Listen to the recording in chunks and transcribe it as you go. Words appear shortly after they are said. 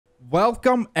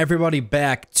Welcome everybody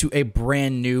back to a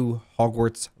brand new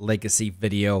Hogwarts Legacy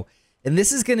video. And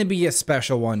this is going to be a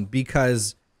special one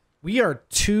because we are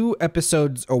 2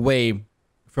 episodes away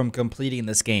from completing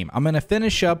this game. I'm going to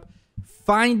finish up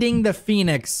finding the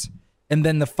Phoenix and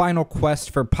then the final quest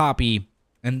for Poppy.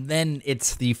 And then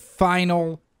it's the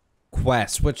final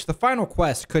quest, which the final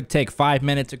quest could take 5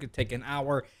 minutes. It could take an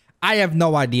hour. I have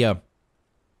no idea.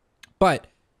 But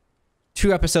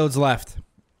 2 episodes left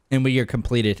and we are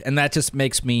completed. And that just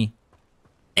makes me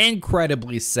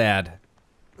incredibly sad.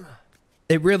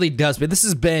 It really does. But this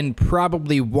has been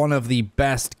probably one of the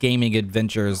best gaming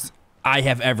adventures I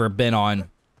have ever been on.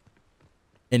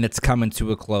 And it's coming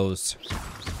to a close.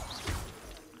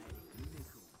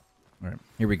 All right,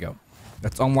 here we go.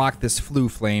 Let's unlock this flue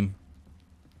flame.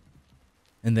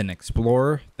 And then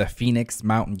explore the Phoenix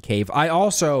Mountain Cave.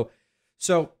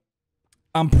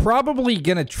 I'm probably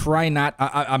going to try not...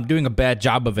 I'm doing a bad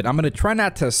job of it. I'm going to try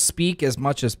not to speak as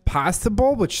much as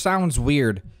possible, which sounds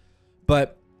weird.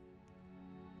 But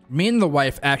me and the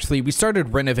wife, actually, we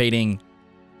started renovating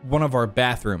one of our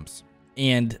bathrooms.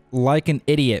 And like an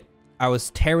idiot, I was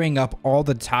tearing up all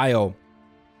the tile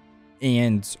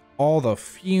and all the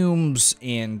fumes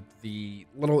and the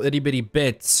little itty-bitty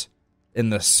bits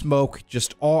and the smoke.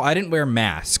 I didn't wear a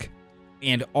mask.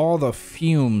 And all the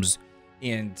fumes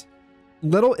and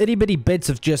little itty-bitty bits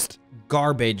of just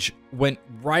garbage went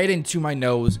right into my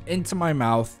nose, into my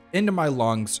mouth, into my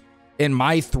lungs, and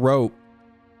my throat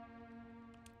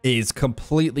is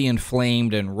completely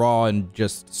inflamed and raw and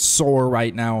just sore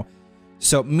right now.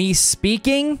 So me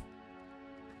speaking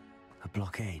a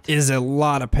blockade is a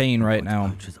lot of pain right now.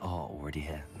 Poachers are already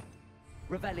here.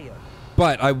 Revelio.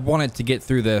 But I wanted to get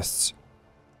through this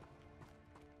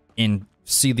and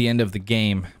see the end of the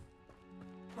game.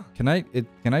 Can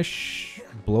I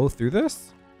blow through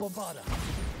this?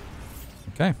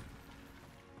 Okay.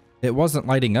 It wasn't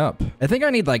lighting up. I think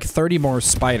I need like 30 more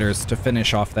spiders to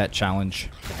finish off that challenge.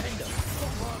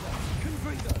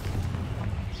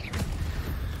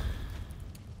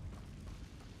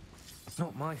 It's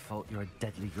not my fault you're a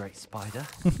deadly great spider.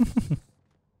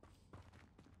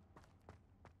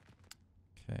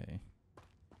 Okay.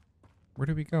 Where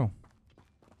do we go?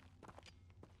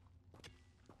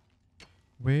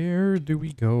 Where do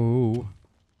we go?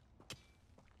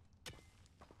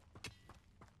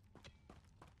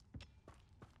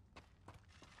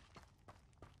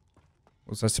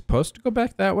 Was I supposed to go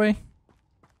back that way?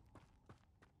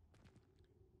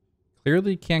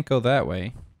 Clearly can't go that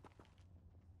way.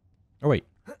 Oh wait,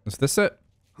 is this it?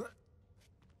 I've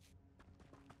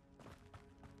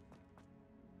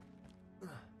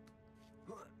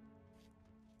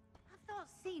not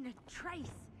seen a trace.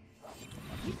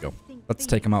 Here we go. Let's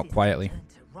take him out quietly.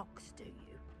 Rocks, do you?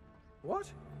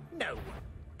 What? No.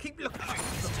 Keep looking.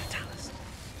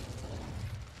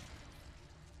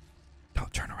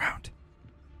 Don't turn around.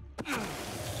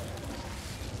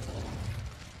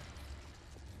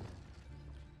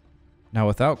 Now,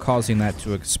 without causing that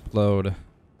to explode.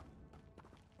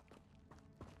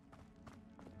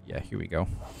 Yeah, here we go.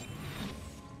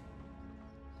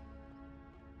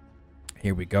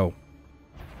 Here we go.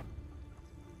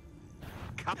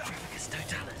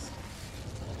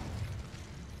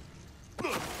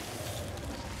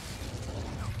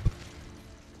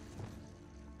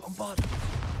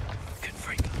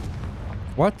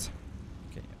 What?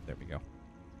 Okay, yeah, there we go.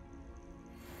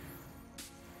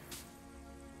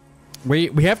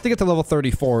 We have to get to level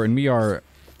 34, and we are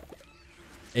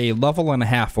a level and a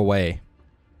half away.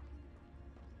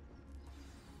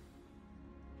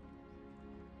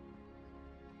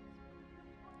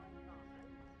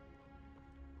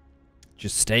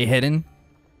 Just stay hidden.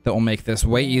 That will make this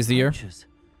way easier.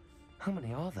 How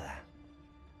many are there?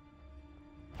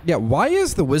 Yeah, why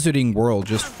is the wizarding world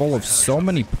just full of so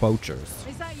many poachers?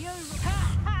 Is that you?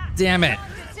 Damn it.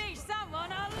 To teach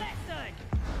someone a lesson.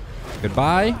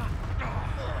 Goodbye.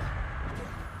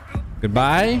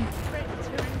 Goodbye.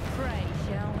 Return prey,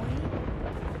 shall we?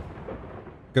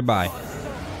 Goodbye.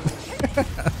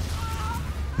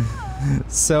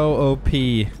 So OP.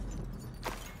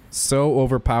 So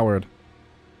overpowered.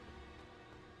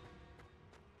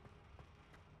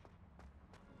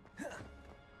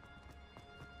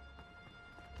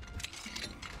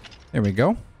 There we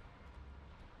go.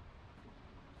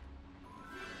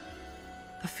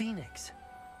 The Phoenix.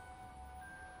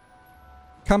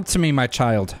 Come to me, my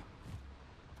child.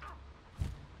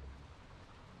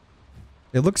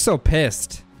 It looks so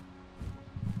pissed.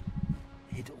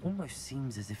 It almost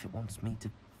seems as if it wants me to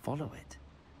follow it.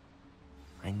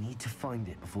 I need to find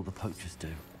it before the poachers do.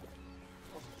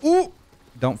 Ooh!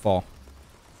 Don't fall.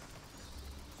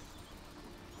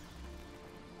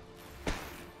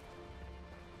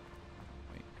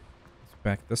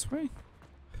 Back this way?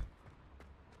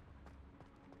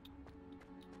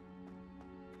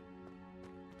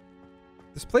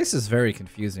 This place is very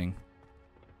confusing.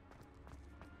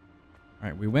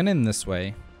 Alright, we went in this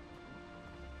way.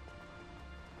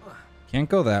 Can't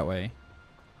go that way.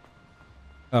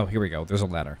 Oh, here we go. There's a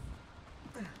ladder.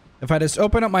 If I just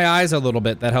open up my eyes a little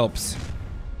bit, that helps.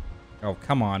 Oh,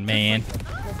 come on, man.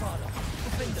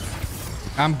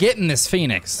 I'm getting this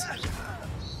phoenix.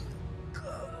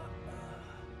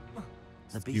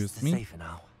 The beasts are safer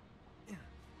now.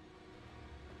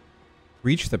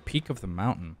 Reach the peak of the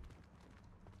mountain.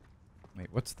 Wait,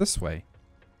 what's this way?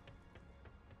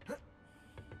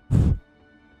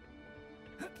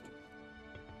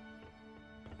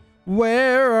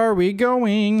 Where are we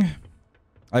going?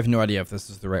 I have no idea if this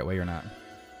is the right way or not.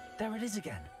 There it is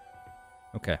again.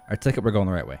 Okay, I take it we're going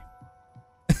the right way.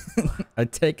 I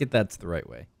take it that's the right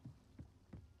way.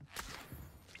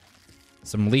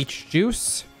 Some leech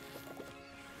juice.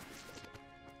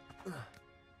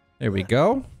 There we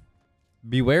go.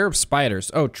 Beware of spiders.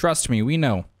 Oh, trust me, we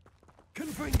know.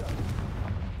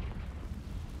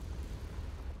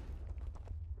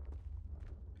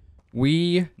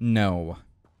 We know.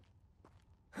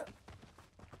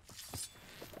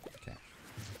 Okay.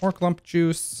 Orc lump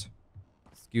juice.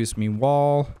 Excuse me,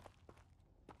 wall.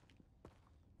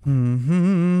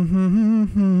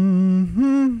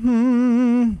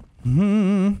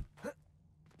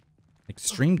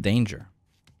 Extreme danger.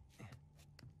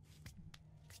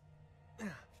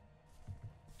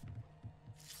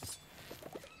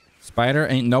 Spider,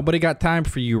 ain't nobody got time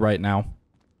for you right now.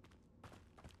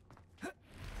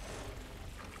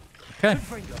 Okay.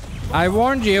 I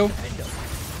warned you.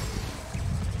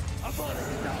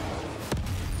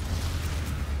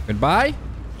 Goodbye.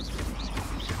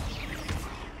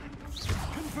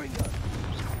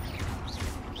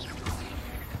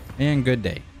 And good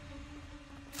day.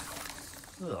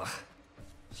 Ugh.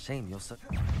 Shame you're so...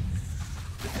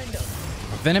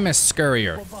 Venomous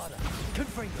scurrier.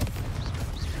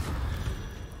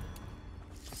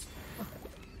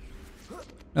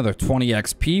 Another 20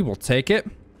 XP, we'll take it.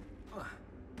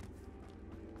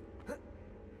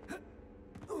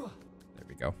 There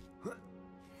we go.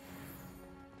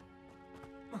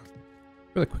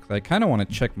 Really quickly, I kind of want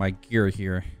to check my gear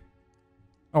here.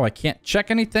 Oh, I can't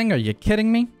check anything? Are you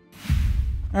kidding me?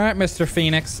 All right, Mr.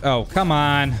 Phoenix. Oh, come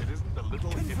on.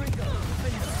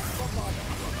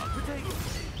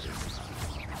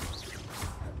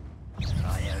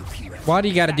 Why do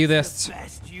you got to do this?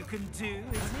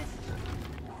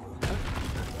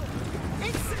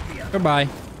 Goodbye.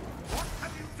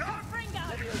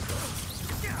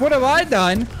 What have I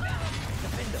done?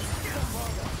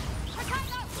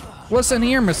 Listen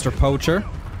here, Mr. Poacher.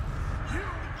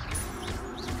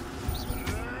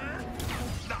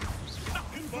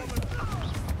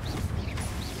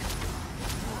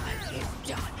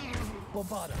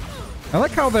 I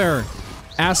like how they're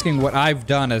asking what I've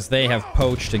done as they have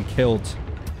poached and killed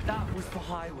That was the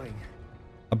highway.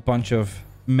 a bunch of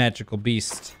magical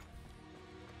beasts.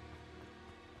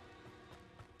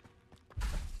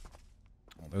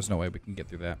 Oh, there's no way we can get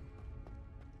through that.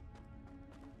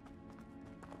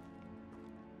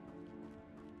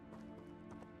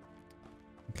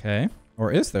 Okay.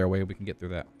 Or is there a way we can get through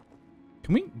that?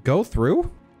 Can we go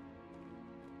through?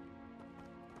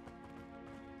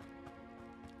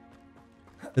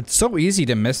 It's so easy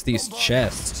to miss these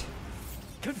chests.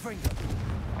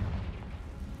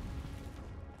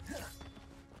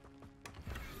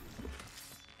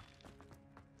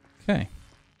 Okay.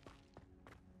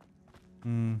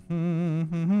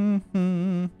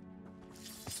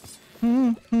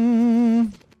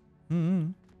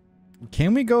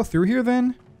 Can we go through here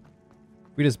then?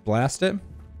 We just blast it?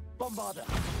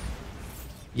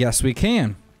 Yes, we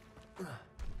can.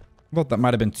 Well, that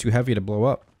might have been too heavy to blow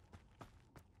up.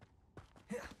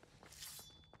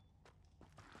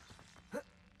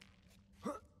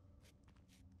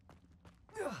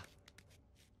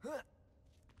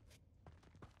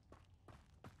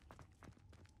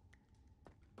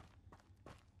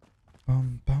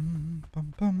 Bum, bum,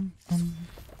 bum, bum, bum.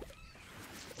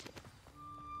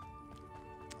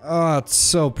 Oh, it's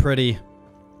so pretty.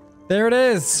 There it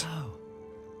is.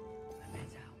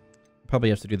 Probably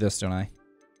have to do this, don't I?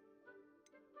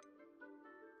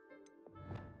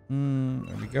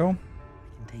 There we go. I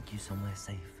can take you somewhere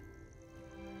safe.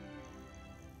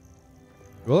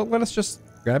 Will it let us just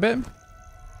grab it?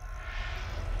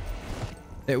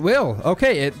 It will.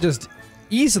 Okay, it just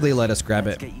easily let us grab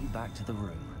Let's it. get you back to the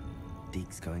room.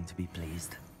 Deke's going to be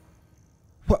pleased.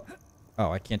 What?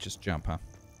 Oh, I can't just jump, huh?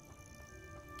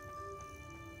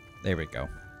 There we go.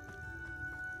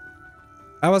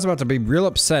 I was about to be real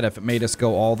upset if it made us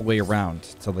go all the way around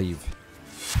to leave.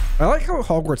 I like how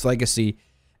Hogwarts Legacy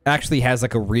actually has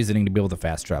like a reasoning to be able to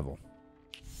fast travel.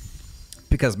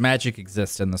 Because magic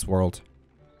exists in this world.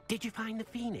 Did you find the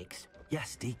phoenix?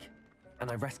 Yes, Deke. And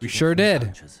I rescued We it sure from did.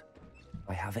 poachers.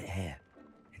 I have it here.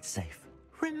 It's safe.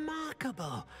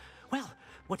 Remarkable. Well,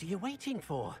 what are you waiting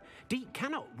for? Deke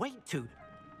cannot wait to...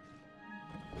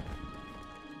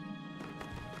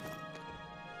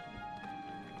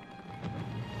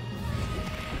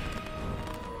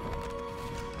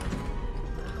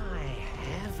 My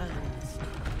heavens.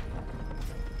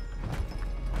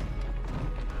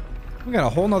 We got a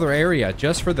whole nother area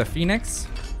just for the Phoenix.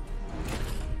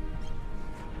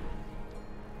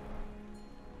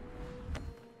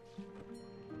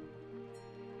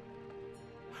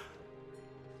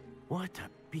 What a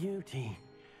beauty.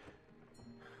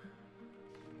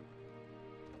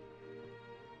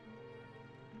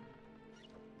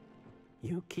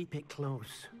 You keep it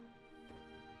close.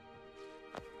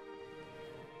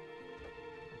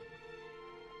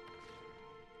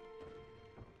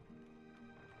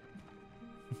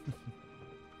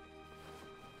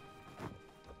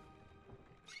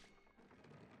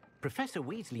 Professor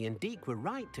Weasley and Deke were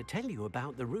right to tell you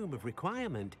about the Room of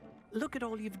Requirement. Look at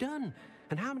all you've done,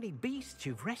 and how many beasts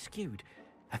you've rescued.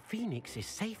 A phoenix is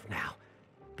safe now,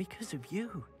 because of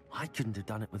you. I couldn't have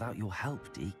done it without your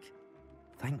help, Deke.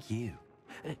 Thank you.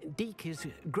 Deke is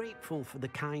grateful for the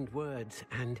kind words,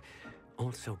 and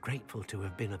also grateful to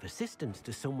have been of assistance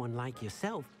to someone like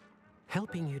yourself.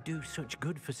 Helping you do such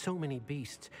good for so many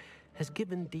beasts has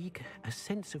given Deke a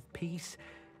sense of peace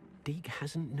Deke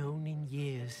hasn't known in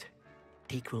years.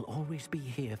 Deke will always be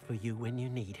here for you when you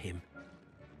need him.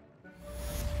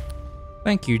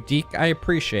 Thank you, Deke. I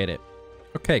appreciate it.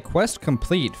 Okay, quest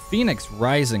complete. Phoenix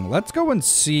Rising. Let's go and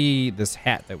see this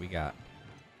hat that we got.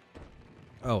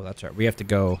 Oh, that's right. We have to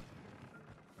go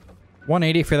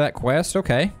 180 for that quest.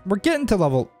 Okay. We're getting to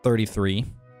level 33.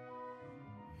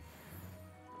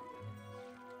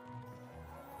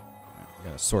 We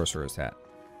got a sorcerer's hat.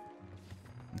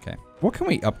 Okay. What can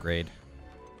we upgrade?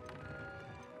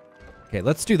 Okay,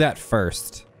 let's do that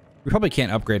first. We probably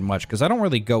can't upgrade much because I don't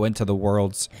really go into the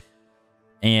worlds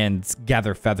and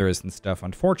gather feathers and stuff,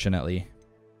 unfortunately.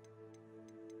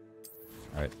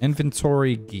 All right,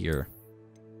 inventory gear.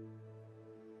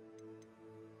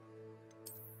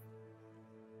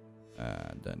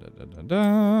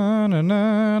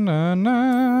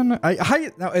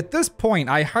 Now at this point,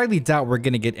 I highly doubt we're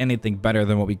gonna get anything better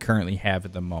than what we currently have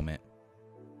at the moment.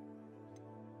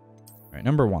 All right,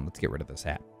 number one, let's get rid of this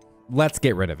hat. Let's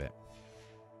get rid of it.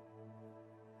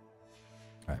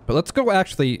 All right, but let's go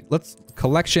let's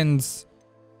collections.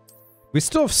 We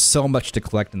still have so much to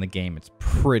collect in the game. It's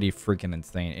pretty freaking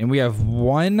insane. And we have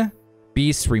one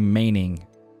beast remaining.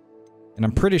 And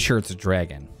I'm pretty sure it's a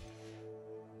dragon.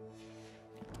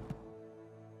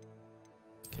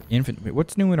 Okay, wait,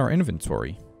 what's new in our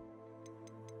inventory?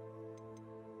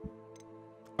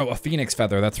 Oh, a phoenix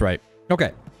feather. That's right.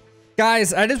 Okay.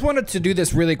 Guys, I just wanted to do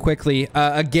this really quickly.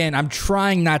 Again, I'm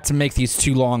trying not to make these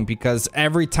too long because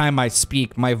every time I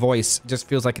speak, my voice just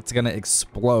feels like it's going to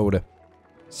explode.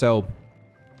 So,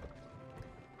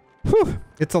 whew,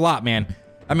 it's a lot, man.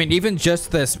 I mean, even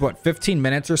just this, what, 15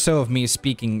 minutes or so of me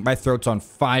speaking, my throat's on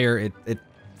fire. It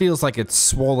feels like it's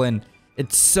swollen.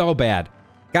 It's so bad.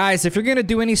 Guys, if you're going to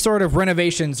do any sort of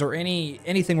renovations or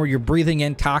anything where you're breathing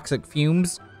in toxic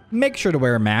fumes, make sure to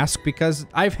wear a mask because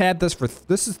I've had this for,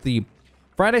 this is the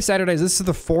Friday, Saturdays, this is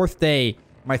the 4th day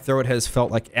my throat has felt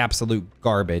like absolute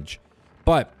garbage.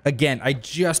 But again, I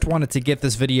just wanted to get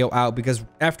this video out because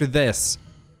after this,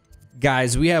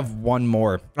 guys, we have one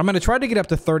more. I'm going to try to get up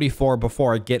to 34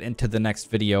 before I get into the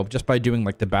next video just by doing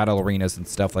like the battle arenas and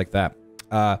stuff like that.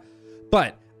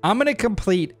 But I'm going to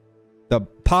complete the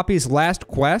Poppy's last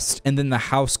quest and then the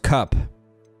house cup.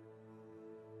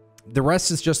 The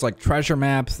rest is just like treasure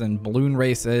maps and balloon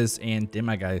races and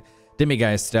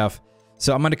demiguise stuff.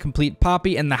 So I'm going to complete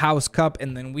Poppy and the house cup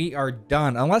and then we are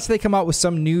done. Unless they come out with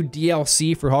some new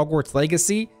DLC for Hogwarts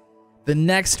Legacy, the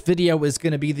next video is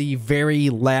going to be the very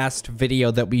last video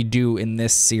that we do in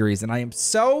this series. And I am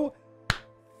so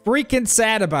freaking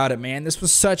sad about it, man. This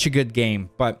was such a good game.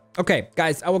 But okay,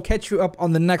 guys, I will catch you up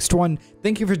on the next one.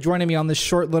 Thank you for joining me on this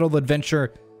short little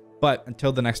adventure. But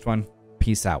until the next one,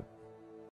 peace out.